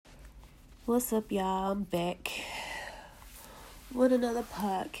What's up, y'all? I'm back with another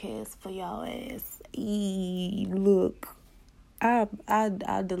podcast for y'all ass. Look, I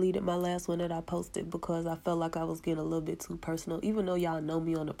deleted my last one that I posted because I felt like I was getting a little bit too personal. Even though y'all know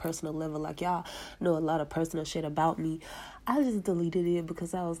me on a personal level, like y'all know a lot of personal shit about me, I just deleted it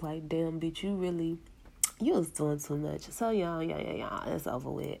because I was like, damn, bitch, you was doing too much. So yeah, it's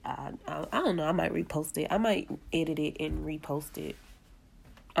over with. I don't know. I might repost it. I might edit it and repost it.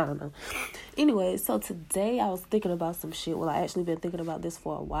 I don't know. Anyway, so today I was thinking about some shit. Well, I actually been thinking about this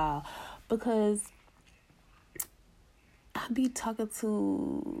for a while because I be talking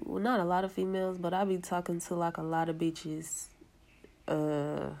to, well, not a lot of females, but I be talking to like a lot of bitches,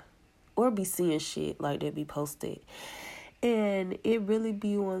 or be seeing shit like that be posted. And it really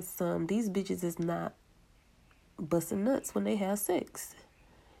be on some, these bitches is not busting nuts when they have sex.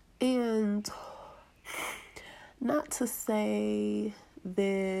 And not to say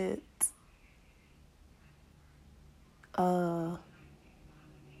that hold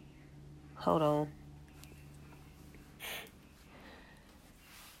on.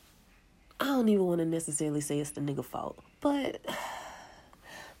 I don't even want to necessarily say it's the nigga fault, but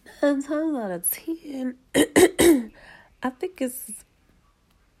 9 times out of 10, I think it's,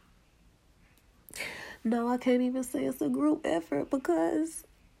 no, I can't even say it's a group effort because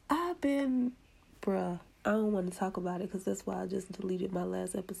bruh, I don't want to talk about it because that's why I just deleted my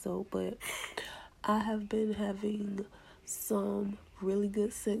last episode, but I have been having some really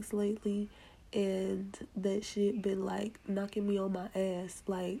good sex lately, and that shit been like knocking me on my ass,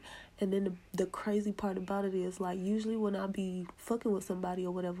 like. And then the crazy part about it is, like, usually when I be fucking with somebody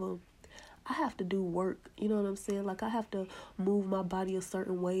or whatever, I have to do work, you know what I'm saying? Like, I have to move my body a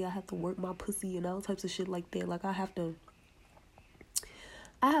certain way, I have to work my pussy and all types of shit like that. Like, I have to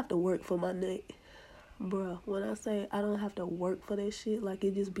work for my nut. Bruh, when I say I don't have to work for that shit, like,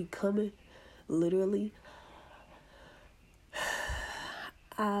 it just be coming, literally.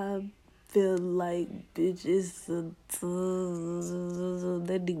 I feel like bitches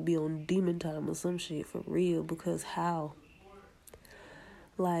that nigga be on demon time or some shit for real, because how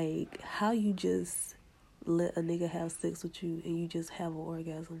you just let a nigga have sex with you and you just have an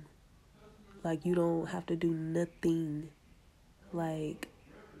orgasm, like you don't have to do nothing. Like,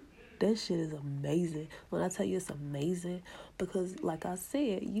 that shit is amazing. When I tell you it's amazing, because like I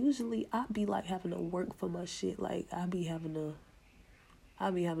said, usually I be like having to work for my shit. Like I be having to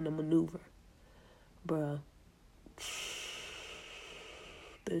maneuver. Bruh.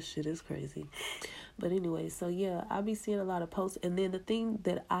 This shit is crazy. But anyway, so yeah, I be seeing a lot of posts. And then the thing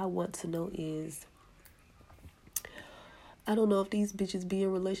that I want to know is, I don't know if these bitches be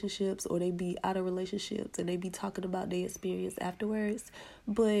in relationships or they be out of relationships and they be talking about their experience afterwards.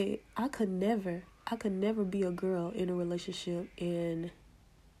 But I could never be a girl in a relationship and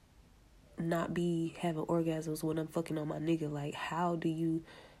not be having orgasms when I'm fucking on my nigga. Like, how do you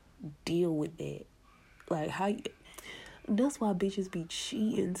deal with that? Like, that's why bitches be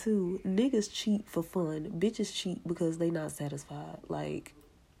cheating too. Niggas cheat for fun. Bitches cheat because they not satisfied. Like,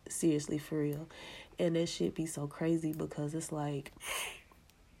 seriously, for real. And that shit be so crazy because it's like,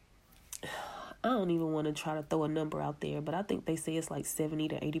 I don't even want to try to throw a number out there, but I think they say it's like 70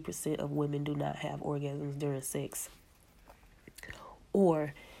 to 80% of women do not have orgasms during sex.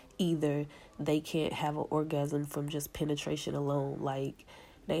 Or either they can't have an orgasm from just penetration alone. Like,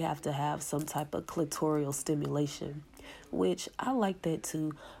 they have to have some type of clitoral stimulation, which I like that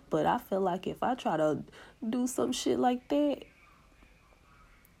too. But I feel like if I try to do some shit like that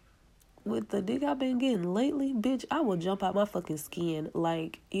with the dick I've been getting lately, bitch, I will jump out my fucking skin.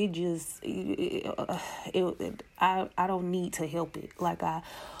 Like, I don't need to help it. Like, I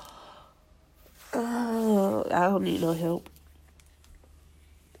don't need no help.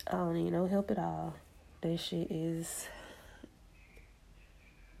 I don't need no help at all. That shit is,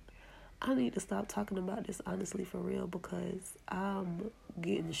 I need to stop talking about this honestly, for real, because I'm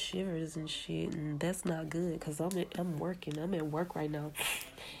getting shivers and shit, and that's not good, because I'm working. I'm at work right now,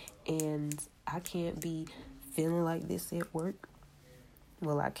 and I can't be feeling like this at work.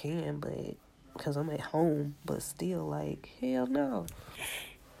 Well, I can, but because I'm at home, but still, like, hell no.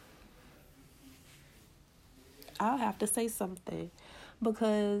 I'll have to say something,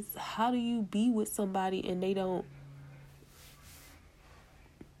 because how do you be with somebody and they don't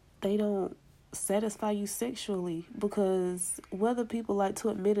satisfy you sexually? Because whether people like to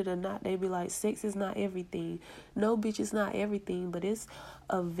admit it or not, they be like, sex is not everything. No, bitch, it's not everything, but it's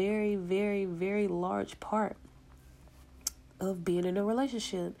a very, very, very large part of being in a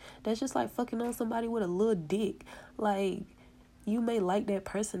relationship. That's just like fucking on somebody with a little dick. Like, you may like that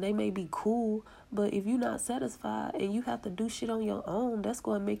person, they may be cool, but if you're not satisfied and you have to do shit on your own, that's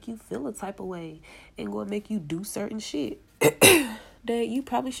going to make you feel a type of way and going to make you do certain shit that you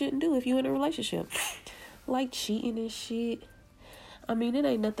probably shouldn't do if you're in a relationship. Like cheating and shit. I mean, it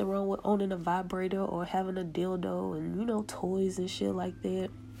ain't nothing wrong with owning a vibrator or having a dildo and, you know, toys and shit like that.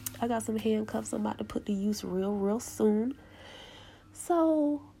 I got some handcuffs I'm about to put to use real soon.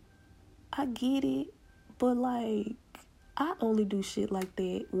 So, I get it. But, like, I only do shit like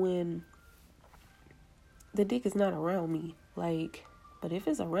that when the dick is not around me. Like, but if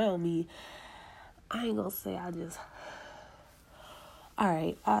it's around me, I ain't gonna say I just...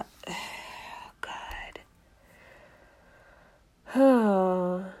 Alright, God.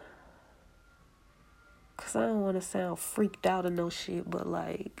 Cause I don't want to sound freaked out or no shit, but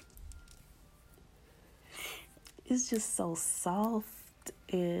like, it's just so soft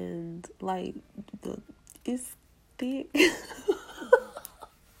and like it's thick.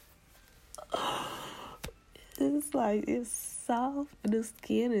 It's like it's soft. The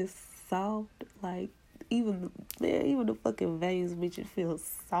skin is soft. Like even the fucking veins, bitch, it feels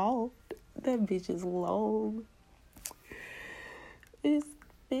soft. That bitch is long. It's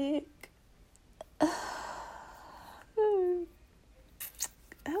thick.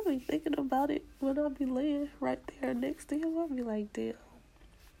 I be thinking about it when I be laying right there next to him. I be like, damn,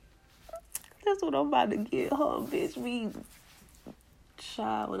 that's what I'm about to get, huh, bitch? Me,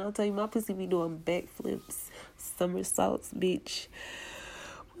 child, when I tell you my pussy be doing backflips, somersaults, bitch.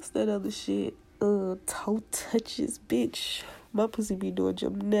 What's that other shit? Toe touches, bitch. My pussy be doing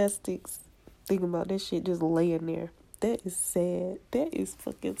gymnastics. Thinking about that shit just laying there. That is sad. That is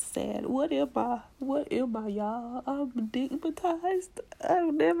fucking sad. What am I? What am I, y'all? I'm stigmatized.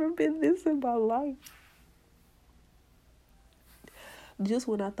 I've never been this in my life. Just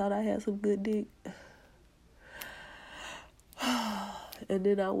when I thought I had some good dick. And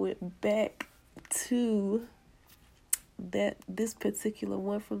then I went back to this particular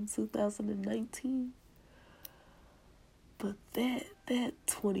one from 2019. But that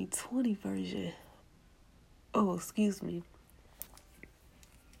 2020 version. Oh, excuse me.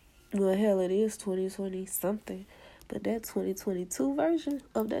 Well, hell, it is 2020 something. But that 2022 version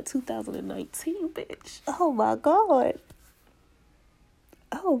of that 2019, bitch. Oh, my God.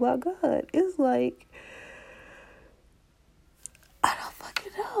 Oh, my God. It's like, I don't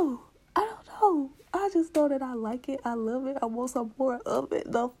fucking know. I don't know. I just know that I like it. I love it. I want some more of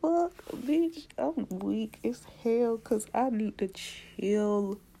it. The fuck? Bitch, I'm weak as hell because I need to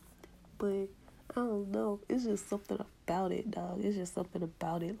chill. But I don't know. It's just something about it, dog. It's just something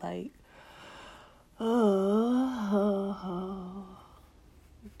about it. Like,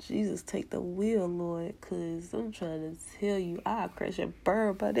 Jesus, take the wheel, Lord. Because I'm trying to tell you, I'll crash and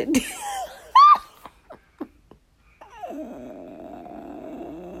burn by that.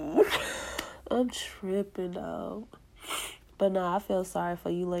 I'm tripping, dog. But nah, I feel sorry for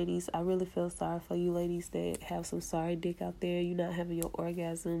you ladies. I really feel sorry for you ladies that have some sorry dick out there. You not having your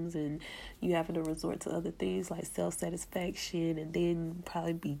orgasms and you having to resort to other things like self-satisfaction and then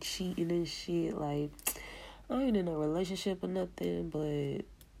probably be cheating and shit. Like, I ain't in a relationship or nothing, but,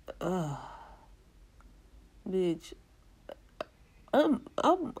 bitch, I'm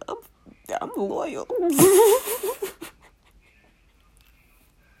loyal.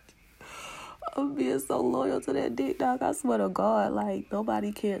 I'm being so loyal to that dick, dog. I swear to God, like,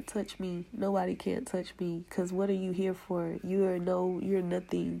 nobody can't touch me. Nobody can't touch me. Because what are you here for? You're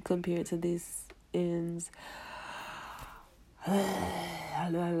nothing compared to this. And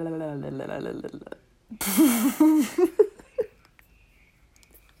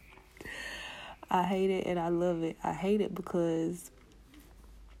I hate it and I love it. I hate it because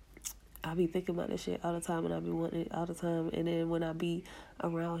I be thinking about this shit all the time and I be wanting it all the time. And then when I be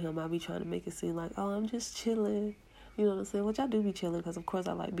around him, I be trying to make it seem like, oh, I'm just chilling. You know what I'm saying? Which I do be chilling because, of course,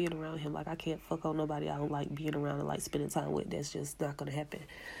 I like being around him. Like, I can't fuck on nobody I don't like being around and, like, spending time with. That's just not going to happen.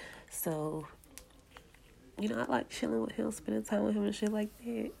 So, you know, I like chilling with him, spending time with him and shit like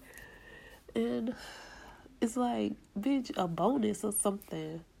that. And it's like, bitch, a bonus or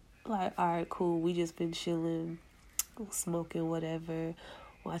something. Like, all right, cool. We just been chilling, smoking, whatever,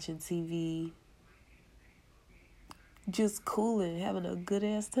 watching TV, just cooling, having a good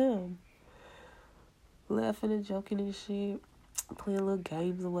ass time, laughing and joking and shit, playing little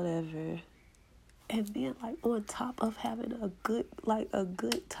games or whatever. And then, like, on top of having a good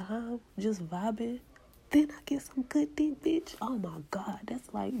time, just vibing, then I get some good dick, bitch. Oh my God,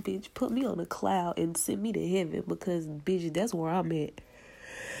 that's like, bitch, put me on a cloud and send me to heaven because, bitch, that's where I'm at.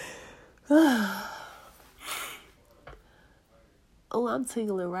 Oh, I'm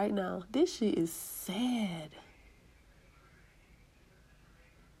tingling right now. This shit is sad.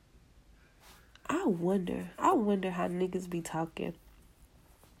 I wonder how niggas be talking.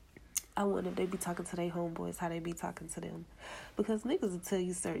 I wonder if they be talking to their homeboys, how they be talking to them. Because niggas will tell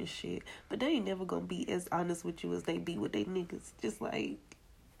you certain shit, but they ain't never gonna be as honest with you as they be with they niggas. Just like,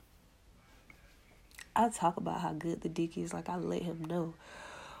 I talk about how good the dick is, like I let him know.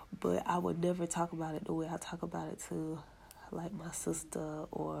 But I would never talk about it the way I talk about it to, like, my sister,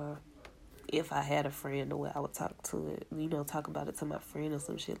 or if I had a friend, the way I would talk to it, talk about it to my friend or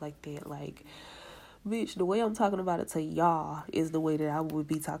some shit like that. Like, bitch, the way I'm talking about it to y'all is the way that I would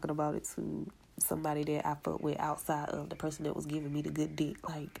be talking about it to somebody that I fuck with outside of the person that was giving me the good dick.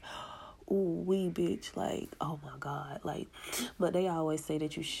 Like, ooh, bitch, like, oh my God, like, but they always say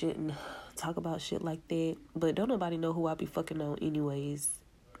that you shouldn't talk about shit like that, but don't nobody know who I be fucking on anyways.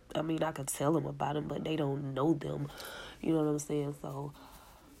 I mean, I could tell them about them, but they don't know them, you know what I'm saying? So,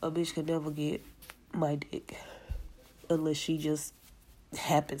 a bitch could never get my dick unless she just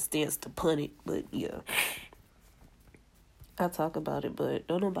happenstance to punt it. But yeah, I talk about it, but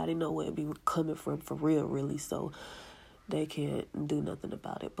don't nobody know where it be coming from for real, really, so they can't do nothing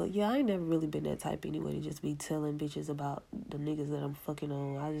about it. But yeah, I ain't never really been that type anyway to just be telling bitches about the niggas that I'm fucking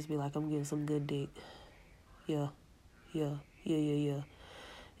on. I just be like, I'm getting some good dick. Yeah.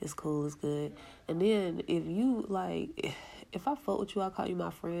 It's cool, it's good. And then if you, like, if I fuck with you, I call you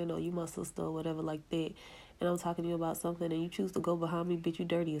my friend or you my sister or whatever like that, and I'm talking to you about something and you choose to go behind me, bitch, you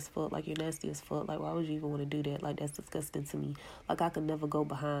dirty as fuck, like, you're nasty as fuck. Like, why would you even want to do that? Like, that's disgusting to me. Like, I could never go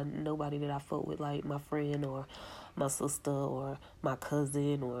behind nobody that I fuck with, like my friend or my sister or my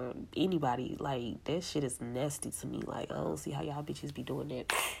cousin or anybody. Like, that shit is nasty to me. Like, I don't see how y'all bitches be doing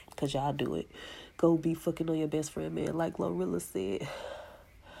that, because y'all do it. Go be fucking on your best friend, man. Like Glorilla said,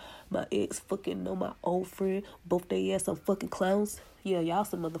 my ex fucking know my old friend. Both they ass some fucking clowns. Yeah, y'all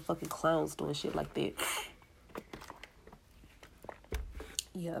some motherfucking clowns doing shit like that.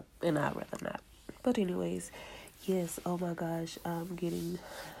 Yeah, and I'd rather not. But anyways, yes, oh my gosh, I'm getting...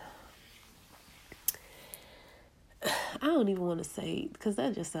 I don't even want to say, because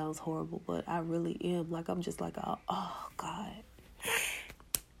that just sounds horrible, but I really am. Like, I'm just like, oh God.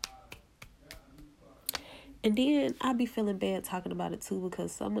 And then I be feeling bad talking about it too,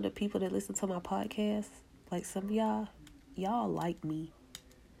 because some of the people that listen to my podcast, like some of y'all like me.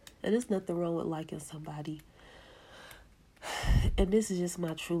 And there's nothing wrong with liking somebody. And this is just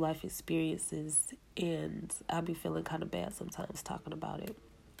my true life experiences. And I be feeling kind of bad sometimes talking about it.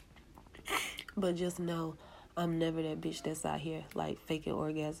 But just know, I'm never that bitch that's out here, like, faking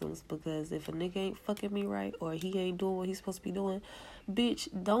orgasms. Because if a nigga ain't fucking me right, or he ain't doing what he's supposed to be doing, bitch,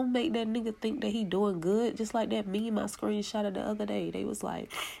 don't make that nigga think that he doing good. Just like that meme I screenshotted the other day. They was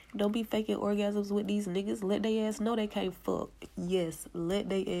like, don't be faking orgasms with these niggas. Let they ass know they can't fuck. Yes, let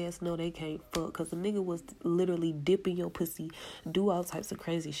they ass know they can't fuck. Because the nigga was literally dipping your pussy, do all types of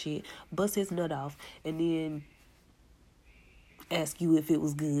crazy shit, bust his nut off, and then ask you if it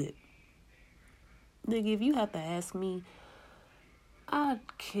was good. Nigga, if you have to ask me, I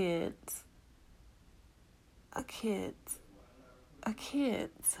can't.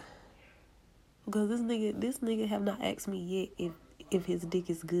 Because this nigga have not asked me yet if his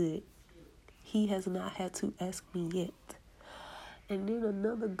dick is good. He has not had to ask me yet. And then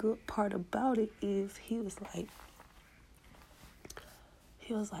another good part about it is he was like,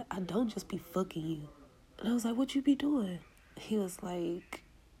 I don't just be fucking you. And I was like, what you be doing? He was like,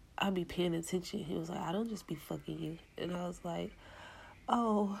 I be paying attention. He was like, I don't just be fucking you. And I was like,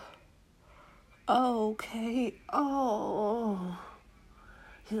 oh, okay, oh.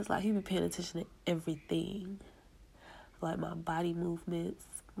 He was like, he be paying attention to everything. Like my body movements,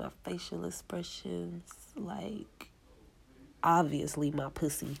 my facial expressions, like, obviously my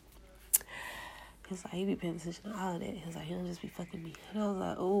pussy. He was like, he be paying attention to all of that. He was like, he don't just be fucking me. And I was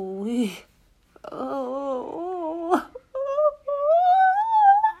like, oh.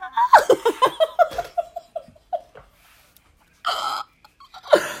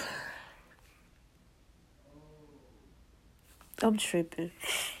 I'm tripping.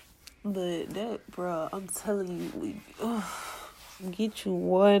 But that, bro, I'm telling you, get you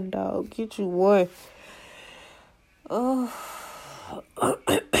one, dog. Get you one. Because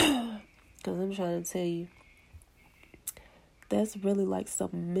I'm trying to tell you, that's really like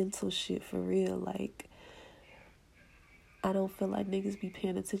some mental shit for real. Like, I don't feel like niggas be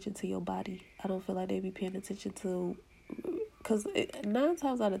paying attention to your body. I don't feel like they be paying attention to... Because 9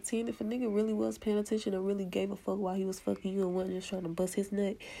 times out of 10, if a nigga really was paying attention and really gave a fuck while he was fucking you and wasn't just trying to bust his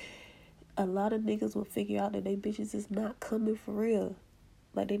nut, a lot of niggas will figure out that they bitches is not coming for real.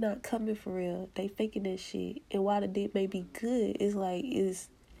 Like, they not coming for real. They faking that shit. And while the dick may be good, it's like,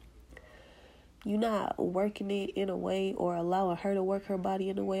 you're not working it in a way or allowing her to work her body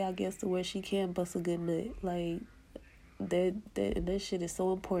in a way, I guess, to where she can bust a good nut. Like, that shit is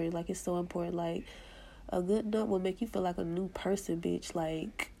so important. Like, it's so important. Like, a good nut will make you feel like a new person, bitch.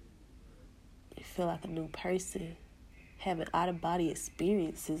 Like, you feel like a new person. Having out-of-body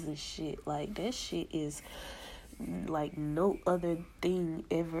experiences and shit. Like, that shit is like no other thing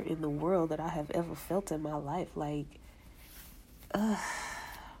ever in the world that I have ever felt in my life. Like,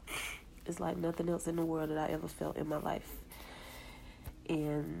 it's like nothing else in the world that I ever felt in my life.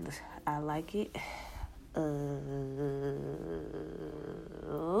 And I like it.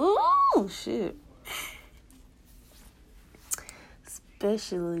 Oh, shit.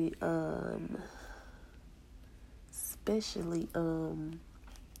 Especially, alright,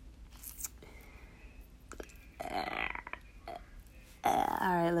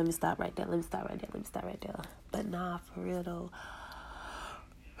 let me stop right there. But nah, for real though,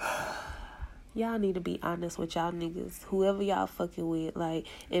 y'all need to be honest with y'all niggas. Whoever y'all fucking with, like,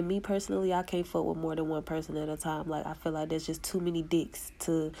 and me personally, I can't fuck with more than one person at a time. Like, I feel like there's just too many dicks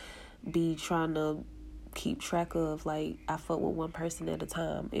to be trying to keep track of. Like, I fuck with one person at a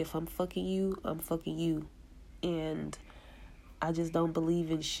time. If I'm fucking you, I'm fucking you. And I just don't believe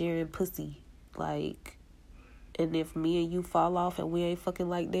in sharing pussy. Like, and if me and you fall off and we ain't fucking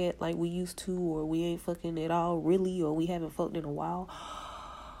like that, like we used to, or we ain't fucking at all really, or we haven't fucked in a while,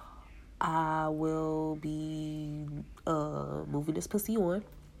 I will be moving this pussy on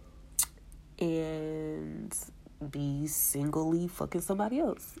and be singly fucking somebody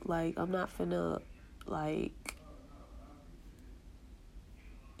else. Like, I'm not finna, like,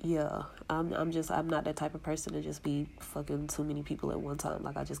 yeah, I'm not that type of person to just be fucking too many people at one time.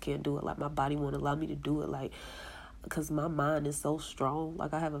 Like, I just can't do it. Like, my body won't allow me to do it. Like, because my mind is so strong.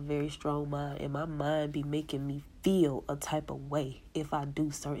 Like, I have a very strong mind, and my mind be making me feel a type of way if I do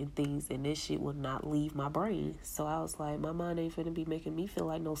certain things, and this shit will not leave my brain. So I was like, my mind ain't finna be making me feel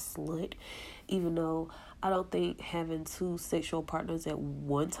like no slut. Even though I don't think having two sexual partners at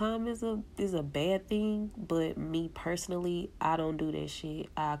one time is a bad thing, but me personally, I don't do that shit.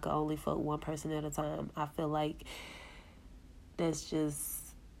 I can only fuck one person at a time. I feel like that's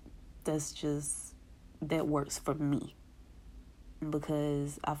just that works for me,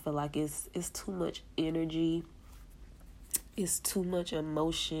 because I feel like it's too much energy, it's too much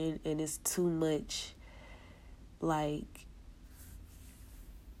emotion, and it's too much, like,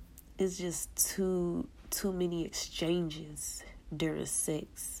 it's just too many exchanges during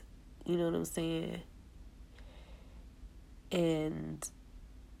sex. You know what I'm saying? And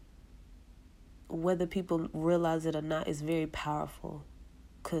whether people realize it or not, it's very powerful.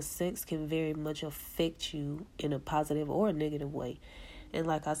 Because sex can very much affect you in a positive or a negative way. And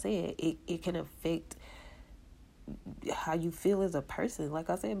like I said, it can affect how you feel as a person.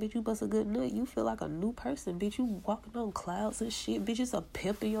 Like I said, bitch, you bust a good nut, you feel like a new person. Bitch, you walking on clouds and shit. Bitch, it's a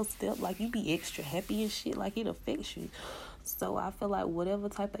pep in your step. Like, you be extra happy and shit. Like, it affects you. So I feel like whatever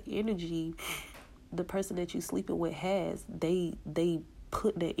type of energy the person that you sleeping with has, they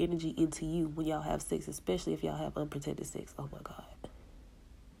put that energy into you when y'all have sex, especially if y'all have unprotected sex. Oh my God.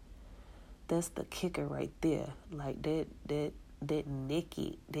 That's the kicker right there. Like, that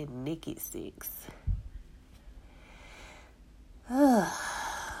naked sex.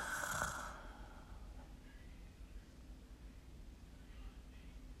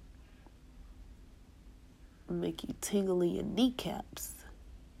 Make you tingle in your kneecaps.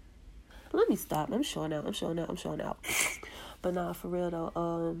 Let me stop. I'm showing out. But nah, for real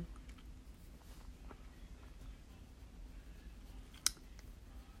though,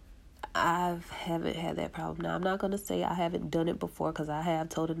 I haven't had that problem. Now, I'm not going to say I haven't done it before, because I have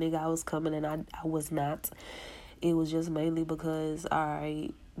told a nigga I was coming and I was not. It was just mainly because,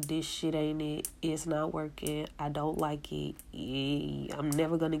 alright, this shit ain't it. It's not working. I don't like it. I'm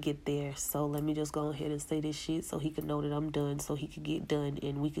never going to get there. So let me just go ahead and say this shit so he can know that I'm done, so he can get done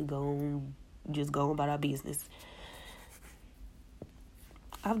and we can just go on about our business.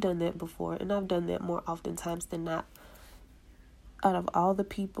 I've done that before, and I've done that more oftentimes than not. Out of all the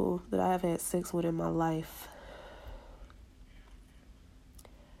people that I have had sex with in my life,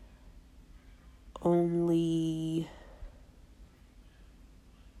 only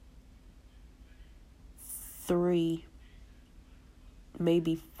 3,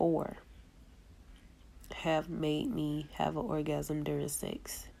 maybe 4 have made me have an orgasm during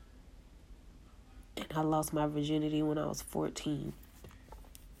sex. And I lost my virginity when I was 14.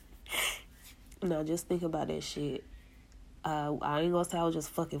 Now, just think about that shit. I ain't gonna say I was just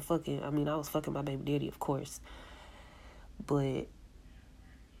fucking. I mean, I was fucking my baby daddy, of course. But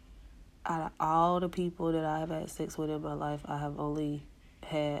out of all the people that I have had sex with in my life, I have only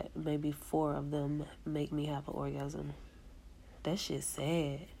had maybe 4 of them make me have an orgasm. That shit's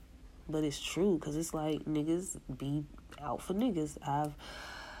sad. But it's true, because it's like niggas be out for niggas. I've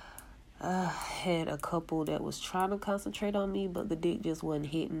had a couple that was trying to concentrate on me, but the dick just wasn't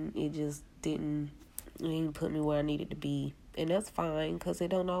hitting. It just didn't put me where I needed to be. And that's fine, because it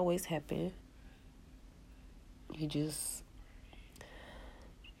don't always happen. You just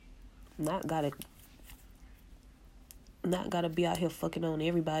not gotta be out here fucking on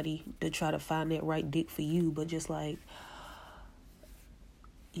everybody to try to find that right dick for you, but just like,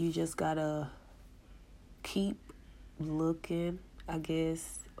 you just gotta keep looking, I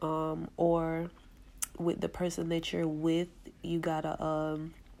guess, or with the person that you're with, you gotta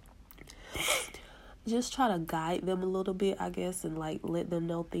just try to guide them a little bit, I guess, and like let them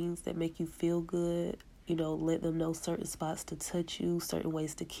know things that make you feel good. You know, let them know certain spots to touch you, certain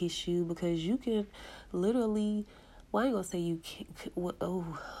ways to kiss you, because you can literally, well, I ain't gonna say you can,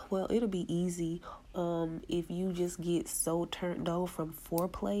 well, it'll be easy if you just get so turned on from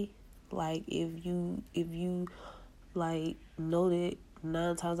foreplay. Like, if you like know that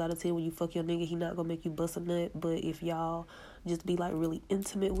 9 times out of 10 when you fuck your nigga, he not gonna make you bust a nut, but if y'all just be like really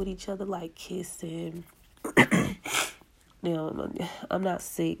intimate with each other, like kissing, I'm not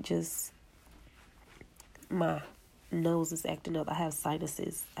sick, just my nose is acting up. I have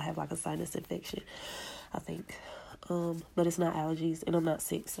sinuses. I have like a sinus infection, I think. But it's not allergies, and I'm not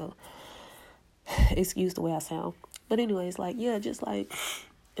sick, so excuse the way I sound. But anyways, like, yeah, just like,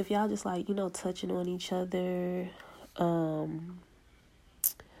 if y'all just like, touching on each other,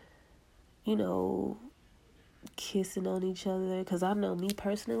 kissing on each other, because I know me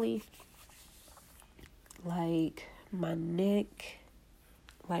personally, like, my neck,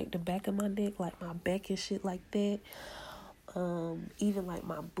 like the back of my neck, like my back and shit like that, even like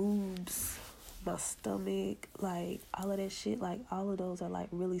my boobs, my stomach, like all of that shit, like all of those are like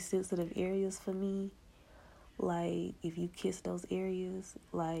really sensitive areas for me. Like, if you kiss those areas,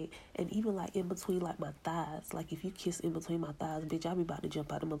 like, and even like in between like my thighs, like if you kiss in between my thighs, bitch, I be about to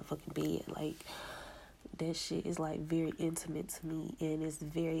jump out the motherfucking bed. Like, that shit is like very intimate to me, and it's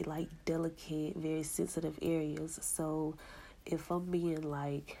very like delicate, very sensitive areas. So if I'm being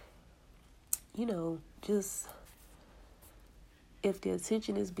like, just, if the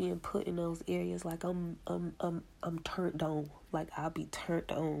attention is being put in those areas, like I'm turned on, like I'll be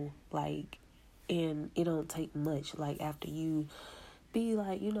turned on, like, and it don't take much, like after you be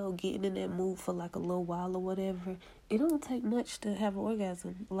like, getting in that mood for like a little while or whatever, it don't take much to have an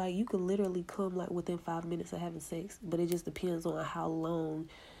orgasm. Like, you could literally come like within 5 minutes of having sex, but it just depends on how long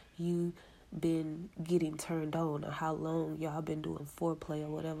you been getting turned on, or how long y'all been doing foreplay or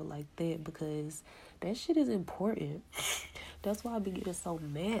whatever like that, because that shit is important. That's why I be getting so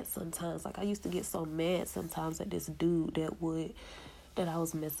mad sometimes. Like, I used to get so mad sometimes at this dude that I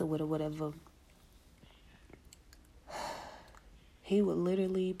was messing with or whatever. He would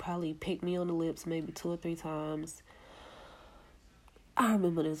literally probably pick me on the lips maybe 2 or 3 times. I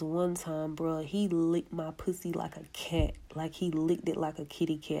remember this one time, bro, he licked my pussy like a cat. Like, he licked it like a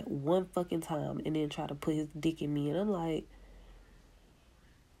kitty cat one fucking time, and then tried to put his dick in me. And I'm like,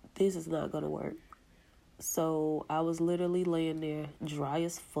 this is not gonna work. So I was literally laying there, dry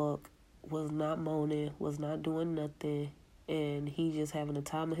as fuck, was not moaning, was not doing nothing, and he just having the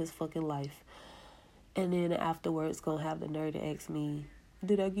time of his fucking life. And then afterwards, gonna have the nerve to ask me,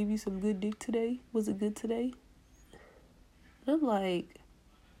 did I give you some good dick today? Was it good today? And I'm like,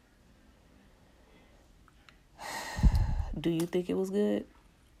 do you think it was good?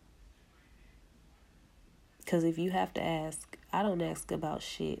 Because if you have to ask, I don't ask about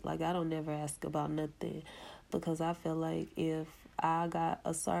shit. Like, I don't never ask about nothing. Because I feel like if I got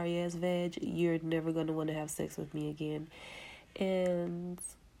a sorry-ass vag, you're never going to want to have sex with me again. And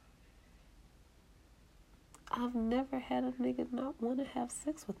I've never had a nigga not want to have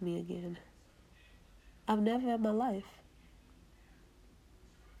sex with me again. I've never in my life.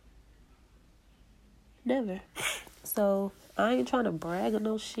 Never. So I ain't trying to brag or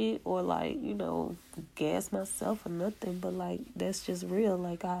no shit, or like, gas myself or nothing, but like, that's just real.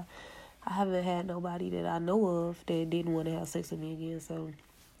 Like, I haven't had nobody that I know of that didn't want to have sex with me again. So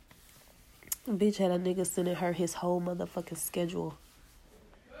bitch had a nigga sending her his whole motherfucking schedule,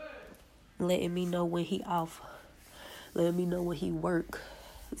 letting me know when he off, letting me know when he work,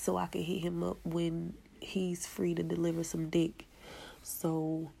 so I can hit him up when he's free to deliver some dick.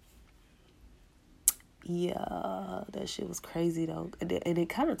 So yeah, that shit was crazy though, and it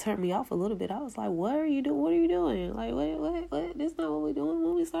kind of turned me off a little bit. I was like, what are you doing? What are you doing? Like, what? This not what we doing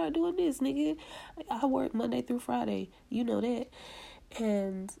when we start doing this, nigga. I work Monday through Friday, you know that.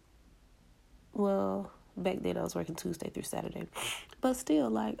 And well, back then I was working Tuesday through Saturday. But still,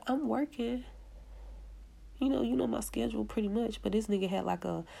 like, I'm working. You know my schedule pretty much. But this nigga had like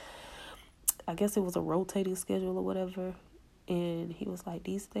I guess it was a rotating schedule or whatever. And he was like,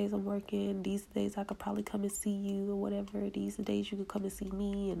 these days I'm working. These days I could probably come and see you or whatever. These days you could come and see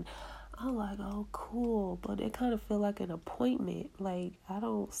me. And I'm like, oh, cool. But it kind of feel like an appointment. Like, I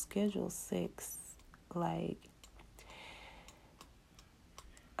don't schedule sex. Like,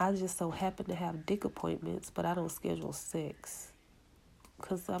 I just so happen to have dick appointments, but I don't schedule sex.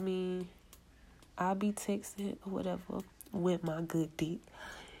 Because, I mean, I'll be texting or whatever with my good dick.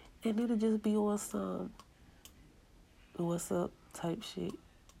 And it'll just be on some what's up type shit.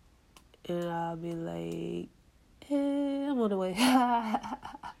 And I'll be like, hey, I'm on the way.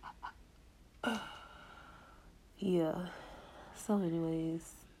 Yeah. So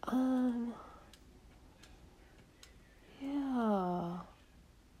anyways, yeah.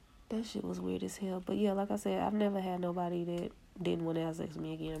 That shit was weird as hell. But yeah, like I said, I've never had nobody that didn't want to have sex with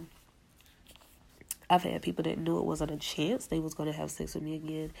me again. I've had people that knew it wasn't a chance they was going to have sex with me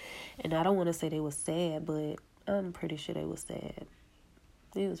again. And I don't want to say they were sad, but I'm pretty sure they were sad.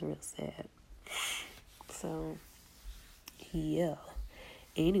 It was real sad. So, yeah.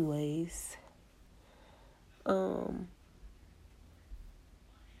 Anyways, y'all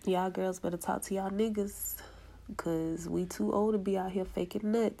girls better talk to y'all niggas. Because we too old to be out here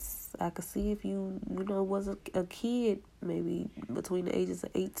faking nuts. I could see if you was a kid, maybe between the ages of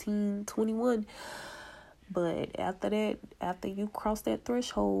 18, 21. But after that, after you cross that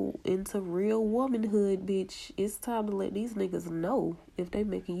threshold into real womanhood, bitch, it's time to let these niggas know if they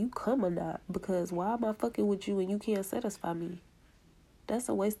making you come or not. Because why am I fucking with you and you can't satisfy me? That's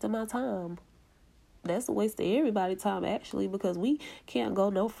a waste of my time. That's a waste of everybody's time, actually, because we can't go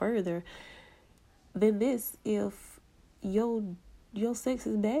no further than this if your sex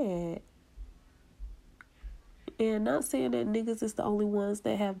is bad. And not saying that niggas is the only ones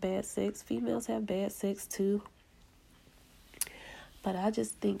that have bad sex. Females have bad sex too. But I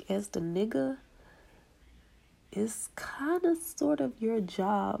just think as the nigga, it's kind of sort of your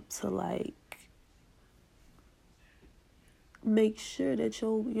job to like make sure that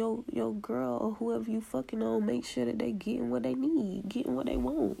your girl or whoever you fucking on, make sure that they getting what they need, getting what they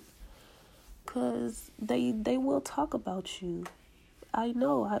want. Cause they will talk about you. I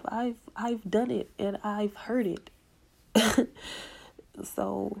know I've done it and I've heard it.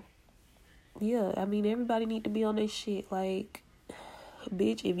 So yeah, I mean everybody need to be on their shit. Like,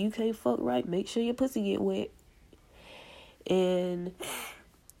 bitch, if you can't fuck right, make sure your pussy get wet. And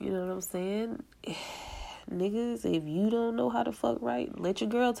you know what I'm saying? Niggas, if you don't know how to fuck right, let your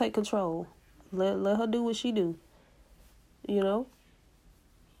girl take control. Let her do what she do. You know?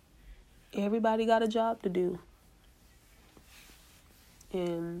 Everybody got a job to do.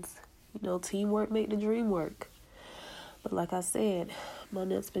 And, teamwork make the dream work. But like I said, my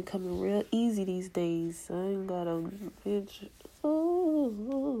nuts been coming real easy these days. I ain't gotta, bitch.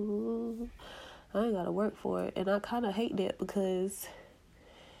 Oh, I ain't gotta work for it. And I kind of hate that because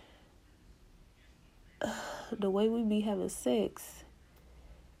the way we be having sex,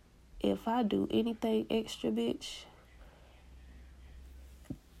 if I do anything extra, bitch,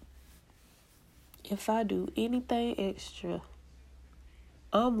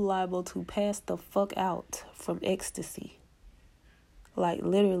 I'm liable to pass the fuck out from ecstasy. Like,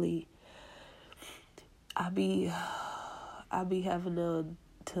 literally, I be having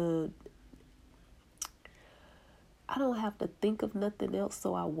to I don't have to think of nothing else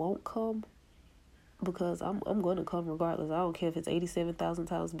so I won't come, because I'm gonna come regardless. I don't care if it's 87,000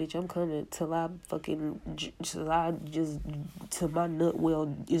 times, bitch. I'm coming till my nut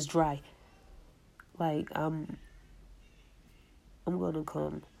well is dry. Like, I'm gonna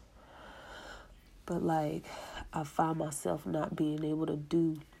come. But like, I find myself not being able to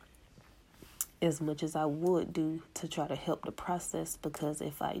do as much as I would do to try to help the process, because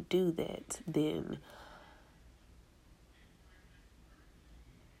if I do that, then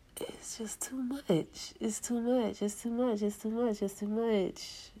it's just too much. It's too much.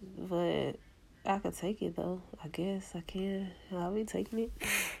 But I could take it though. I guess I can. I'll be taking it.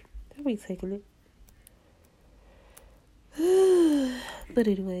 But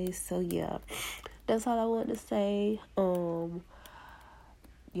anyways, so yeah. That's all I want to say. Y'all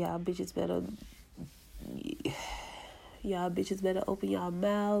bitches better open y'all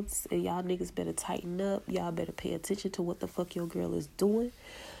mouths, and y'all niggas better tighten up. Y'all better pay attention to what the fuck your girl is doing,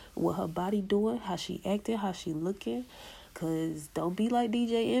 what her body doing, how she acting, how she looking. Cause don't be like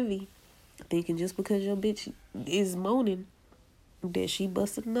DJ Envy, thinking just because your bitch is moaning that she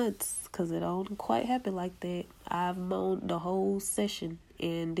busted nuts. Cause it don't quite happen like that. I've moaned the whole session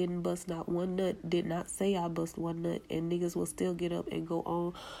and didn't bust not one nut, did not say I bust one nut, and niggas will still get up and go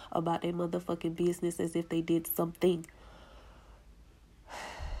on about their motherfucking business as if they did something.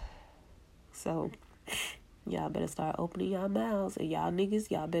 So, y'all better start opening y'all mouths, and y'all niggas,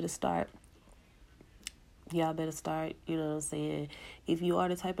 y'all better start, you know what I'm saying? If you are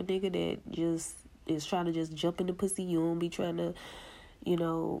the type of nigga that just is trying to just jump in the pussy, you don't be trying to,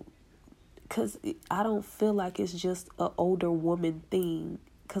 because I don't feel like it's just an older woman thing,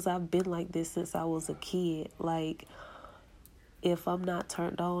 because I've been like this since I was a kid. Like, if I'm not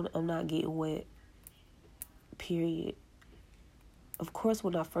turned on, I'm not getting wet, period. Of course,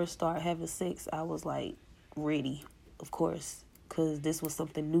 when I first started having sex, I was like ready, of course, because this was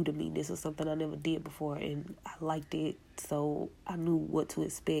something new to me. This was something I never did before, and I liked it, so I knew what to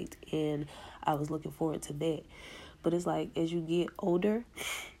expect, and I was looking forward to that. But it's like, as you get older,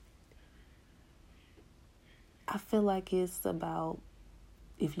 I feel like it's about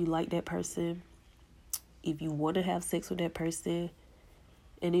if you like that person, if you want to have sex with that person,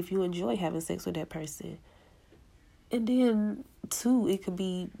 and if you enjoy having sex with that person. And then, too, it could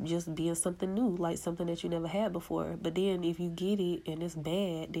be just being something new, like something that you never had before. But then if you get it and it's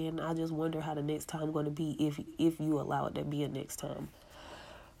bad, then I just wonder how the next time going to be if you allow it to be a next time.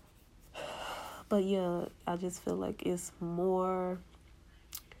 But yeah, I just feel like it's more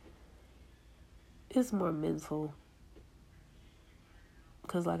mental.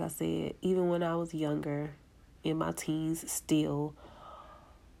 Because like I said, even when I was younger, in my teens still,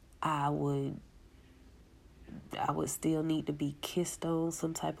 I would still need to be kissed on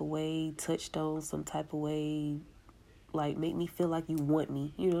some type of way, touched on some type of way, like make me feel like you want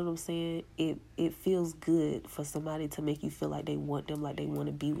me. You know what I'm saying? It feels good for somebody to make you feel like they want them, like they want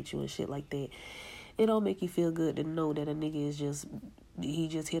to be with you and shit like that. It don't make you feel good to know that a nigga is just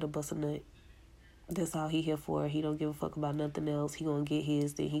here to bust a nut. That's all he here for. He don't give a fuck about nothing else. He gonna get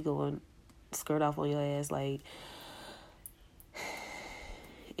his, then he gonna skirt off on your ass. Like,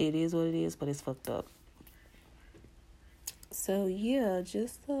 it is what it is, but it's fucked up. So yeah,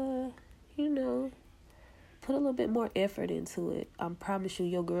 just put a little bit more effort into it. I promise you,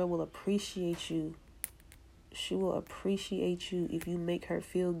 your girl will appreciate you. She will appreciate you if you make her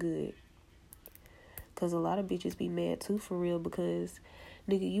feel good. Cause a lot of bitches be mad too, for real, because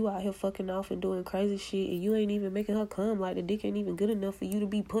nigga, you out here fucking off and doing crazy shit, and you ain't even making her come. Like, the dick ain't even good enough for you to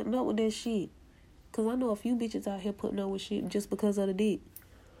be putting up with that shit. Cause I know a few bitches out here putting up with shit just because of the dick.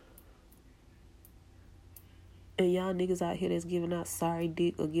 And y'all niggas out here that's giving out sorry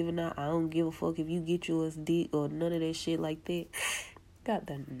dick or giving out I don't give a fuck if you get yours dick or none of that shit like that, got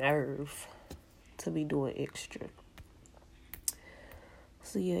the nerve to be doing extra.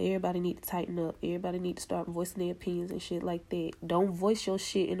 So yeah, everybody need to tighten up. Everybody need to start voicing their opinions and shit like that. Don't voice your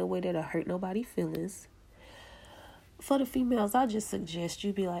shit in a way that'll hurt nobody's feelings. For the females, I just suggest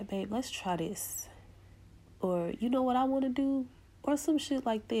you be like, babe, let's try this. Or, you know what I want to do? Or some shit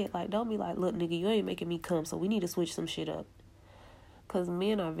like that. Like, don't be like, look, nigga, you ain't making me come, so we need to switch some shit up. Because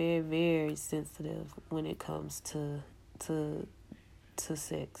men are very, very sensitive when it comes to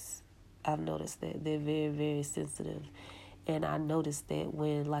sex. I've noticed that. They're very, very sensitive. And I noticed that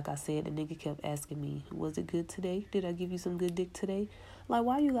when, like I said, the nigga kept asking me, was it good today? Did I give you some good dick today? Like,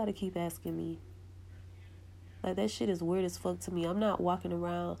 why you gotta keep asking me? Like, that shit is weird as fuck to me. I'm not walking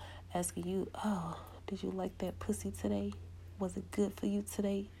around asking you, oh, did you like that pussy today? Was it good for you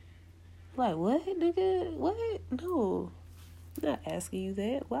today? Like, what, nigga? What? No. I'm not asking you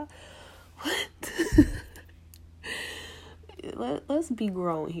that. Why? What? Let's be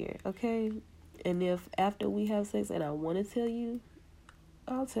grown here, okay? And if after we have sex and I want to tell you,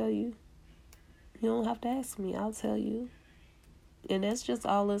 I'll tell you. You don't have to ask me. I'll tell you. And that's just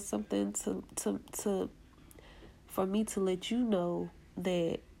all is something to for me to let you know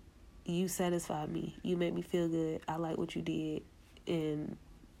that you satisfy me. You make me feel good. I like what you did. And,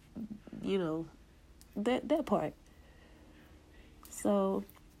 that part. So,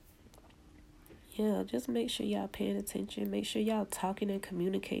 yeah, just make sure y'all paying attention. Make sure y'all talking and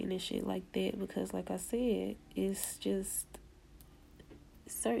communicating and shit like that. Because, like I said, it's just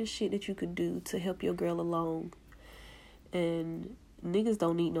certain shit that you could do to help your girl along. And niggas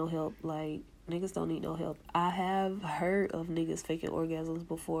don't need no help. Like, niggas don't need no help. I have heard of niggas faking orgasms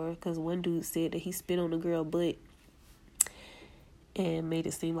before, because one dude said that he spit on a girl butt and made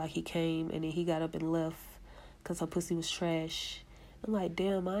it seem like he came, and then he got up and left because her pussy was trash. I'm like,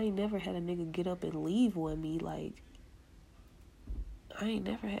 damn, I ain't never had a nigga get up and leave on me. Like, I ain't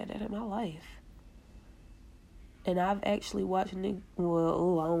never had that in my life. And I've actually watched niggas, I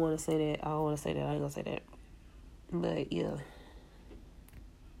don't want to say that. I ain't gonna say that. But, yeah.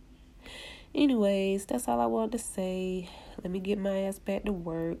 Anyways, that's all I wanted to say. Let me get my ass back to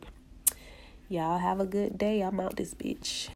work. Y'all have a good day. I'm out this bitch.